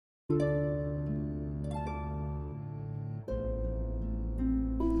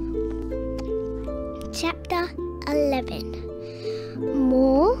Chapter 11.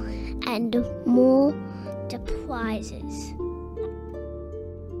 More and more surprises.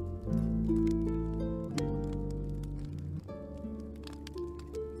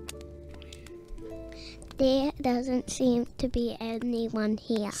 There doesn't seem to be anyone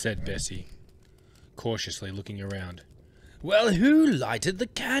here, said Bessie, cautiously looking around. Well, who lighted the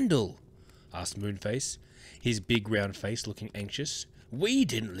candle? Asked Moonface, his big round face looking anxious. We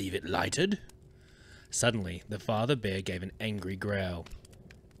didn't leave it lighted. Suddenly, the father bear gave an angry growl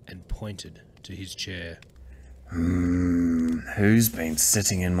and pointed to his chair. Who's been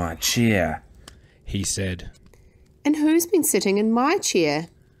sitting in my chair? He said. And who's been sitting in my chair?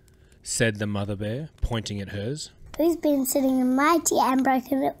 Said the mother bear, pointing at hers. Who's been sitting in my chair and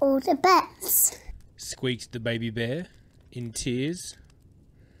broken it all to bits? Squeaked the baby bear, in tears.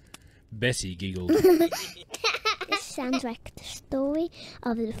 Bessie giggled. This sounds like the story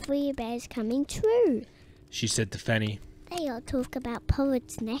of the three bears coming true. She said to Fanny. They all talk about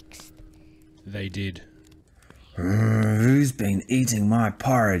porridge next. They did. Who's been eating my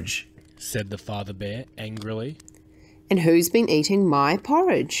porridge? Said the father bear angrily. And who's been eating my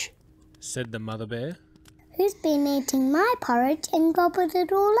porridge? Said the mother bear. Who's been eating my porridge and gobbled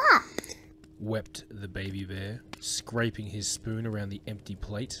it all up? Wept the baby bear, scraping his spoon around the empty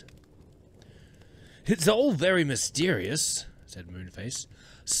plate. It's all very mysterious, said Moonface.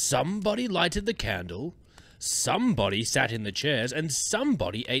 Somebody lighted the candle, somebody sat in the chairs, and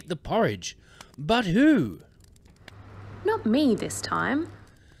somebody ate the porridge. But who? Not me this time,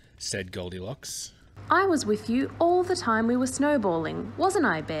 said Goldilocks. I was with you all the time we were snowballing, wasn't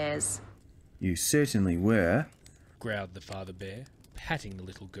I, Bears? You certainly were, growled the father bear, patting the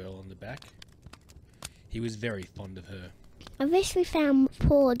little girl on the back. He was very fond of her. I wish we found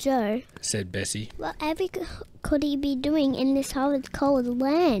poor Joe, said Bessie. Whatever could he be doing in this horrid cold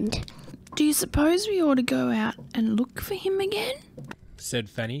land? Do you suppose we ought to go out and look for him again? Said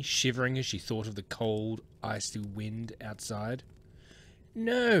Fanny, shivering as she thought of the cold, icy wind outside.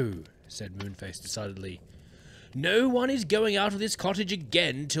 No, said Moonface decidedly. No one is going out of this cottage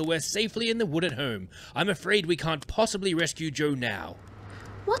again till we're safely in the wood at home. I'm afraid we can't possibly rescue Joe now.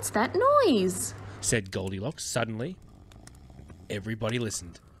 What's that noise? Said Goldilocks suddenly. Everybody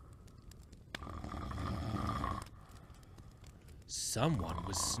listened. Someone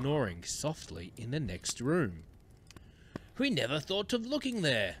was snoring softly in the next room. We never thought of looking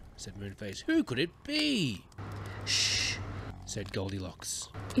there, said Moonface. Who could it be? Shh, said Goldilocks.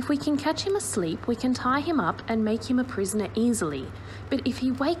 If we can catch him asleep, we can tie him up and make him a prisoner easily. But if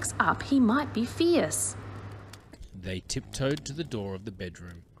he wakes up, he might be fierce. They tiptoed to the door of the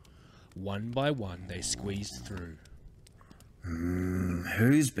bedroom. One by one, they squeezed through.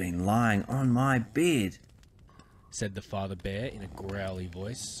 Who's been lying on my bed? Said the father bear in a growly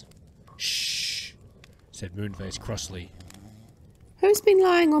voice. Shh, said Moonface crossly. Who's been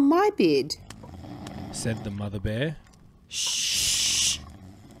lying on my bed? Said the mother bear. Shh,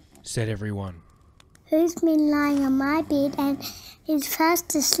 said everyone. Who's been lying on my bed and is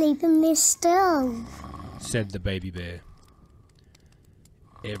fast asleep in this stove? Said the baby bear.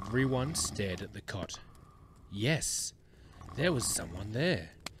 Everyone stared at the cot. Yes, there was someone there.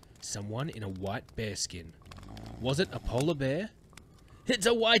 Someone in a white bearskin. Was it a polar bear? It's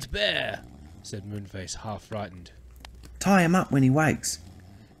a white bear, said Moonface, half frightened. Tie him up when he wakes,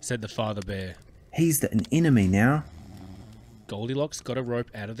 said the father bear. He's an enemy now. Goldilocks got a rope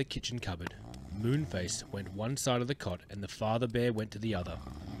out of the kitchen cupboard. Moonface went one side of the cot and the father bear went to the other.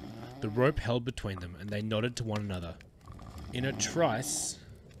 The rope held between them and they nodded to one another. In a trice,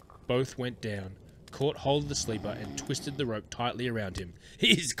 both went down, caught hold of the sleeper and twisted the rope tightly around him.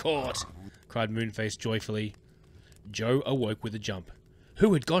 He's caught, cried Moonface joyfully. Joe awoke with a jump.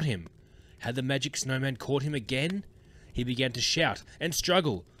 Who had got him? Had the magic snowman caught him again? He began to shout and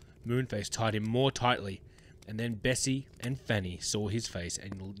struggle. Moonface tied him more tightly, and then Bessie and Fanny saw his face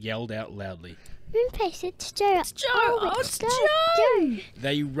and yelled out loudly. Moonface, it's Joe. It's Joe! Oh, it's Joe!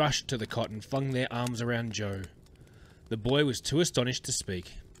 They rushed to the cot and flung their arms around Joe. The boy was too astonished to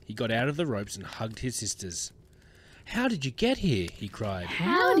speak. He got out of the ropes and hugged his sisters. How did you get here? He cried.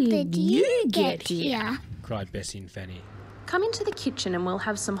 How did you get here? Cried Bessie and Fanny. Come into the kitchen and we'll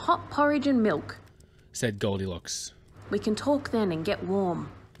have some hot porridge and milk, said Goldilocks. We can talk then and get warm.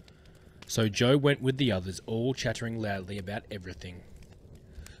 So Joe went with the others, all chattering loudly about everything.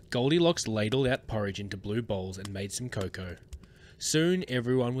 Goldilocks ladled out porridge into blue bowls and made some cocoa. Soon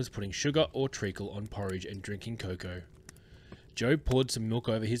everyone was putting sugar or treacle on porridge and drinking cocoa. Joe poured some milk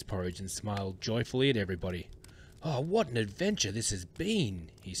over his porridge and smiled joyfully at everybody. "Oh, what an adventure this has been,"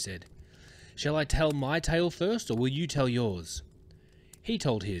 he said. "Shall I tell my tale first, or will you tell yours?" He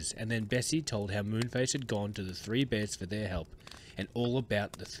told his, and then Bessie told how Moonface had gone to the three bears for their help, and all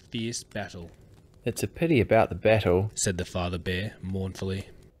about the fierce battle. It's a pity about the battle, Said the father bear, mournfully.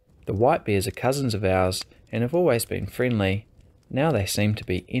 The white bears are cousins of ours and have always been friendly. Now they seem to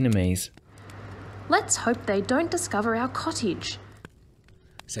be enemies. Let's hope they don't discover our cottage.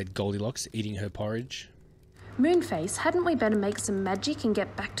 Said Goldilocks, eating her porridge. Moonface, hadn't we better make some magic and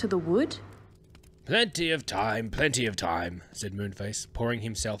get back to the wood? Plenty of time, said Moonface, pouring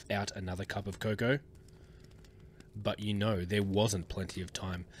himself out another cup of cocoa. But you know, there wasn't plenty of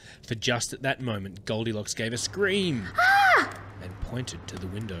time, for just at that moment Goldilocks gave a scream and pointed to the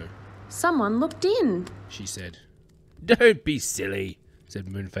window. Someone looked in. She said. Don't be silly, said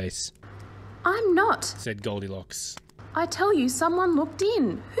Moonface. I'm not. Said Goldilocks. I tell you, someone looked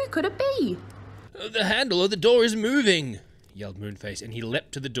in. Who could it be? The handle of the door is moving, yelled Moonface, and he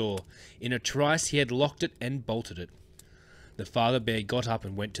leapt to the door. In a trice he had locked it and bolted it. The father bear got up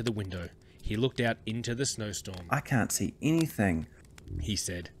and went to the window. He looked out into the snowstorm. I can't see anything. He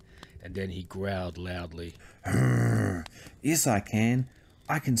said, and then he growled loudly. Yes, I can.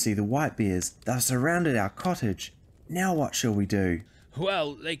 I can see the white bears. They've surrounded our cottage. Now what shall we do?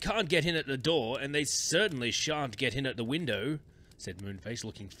 Well, they can't get in at the door, and they certainly shan't get in at the window, said Moonface,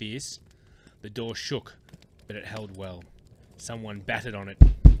 looking fierce. The door shook, but it held well. Someone battered on it.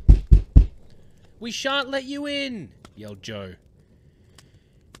 We shan't let you in, yelled Joe.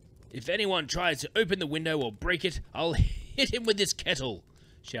 If anyone tries to open the window or break it, I'll hit him with this kettle,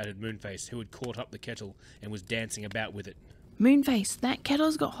 shouted Moonface, who had caught up the kettle and was dancing about with it. Moonface, that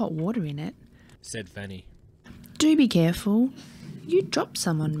kettle's got hot water in it. Said Fanny. Do be careful. You drop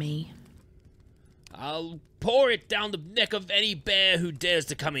some on me. I'll pour it down the neck of any bear who dares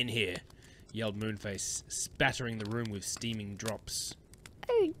to come in here, yelled Moonface, spattering the room with steaming drops.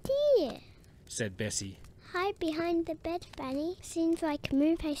 Oh dear. Said Bessie. Hide behind the bed, Fanny. Seems like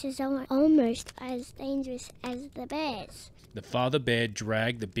Moonface is almost as dangerous as the bears. The father bear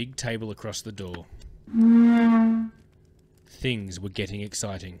dragged the big table across the door. Things were getting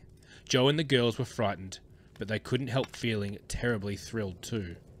exciting. Joe and the girls were frightened, but they couldn't help feeling terribly thrilled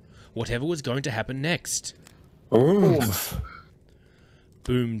too. Whatever was going to happen next? Oof.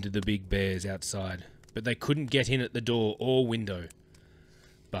 Boomed the big bears outside, but they couldn't get in at the door or window.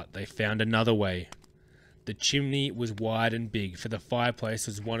 But they found another way. The chimney was wide and big, for the fireplace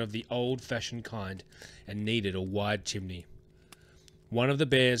was one of the old-fashioned kind and needed a wide chimney. One of the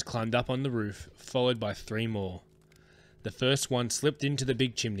bears climbed up on the roof, followed by three more. The first one slipped into the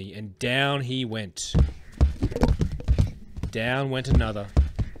big chimney, and down he went. Down went another,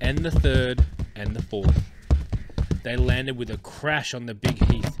 and the third, and the fourth. They landed with a crash on the big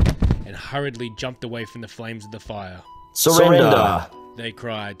heath, and hurriedly jumped away from the flames of the fire. Surrender! They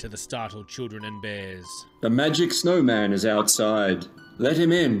cried to the startled children and bears. The magic snowman is outside. Let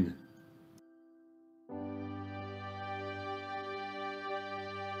him in.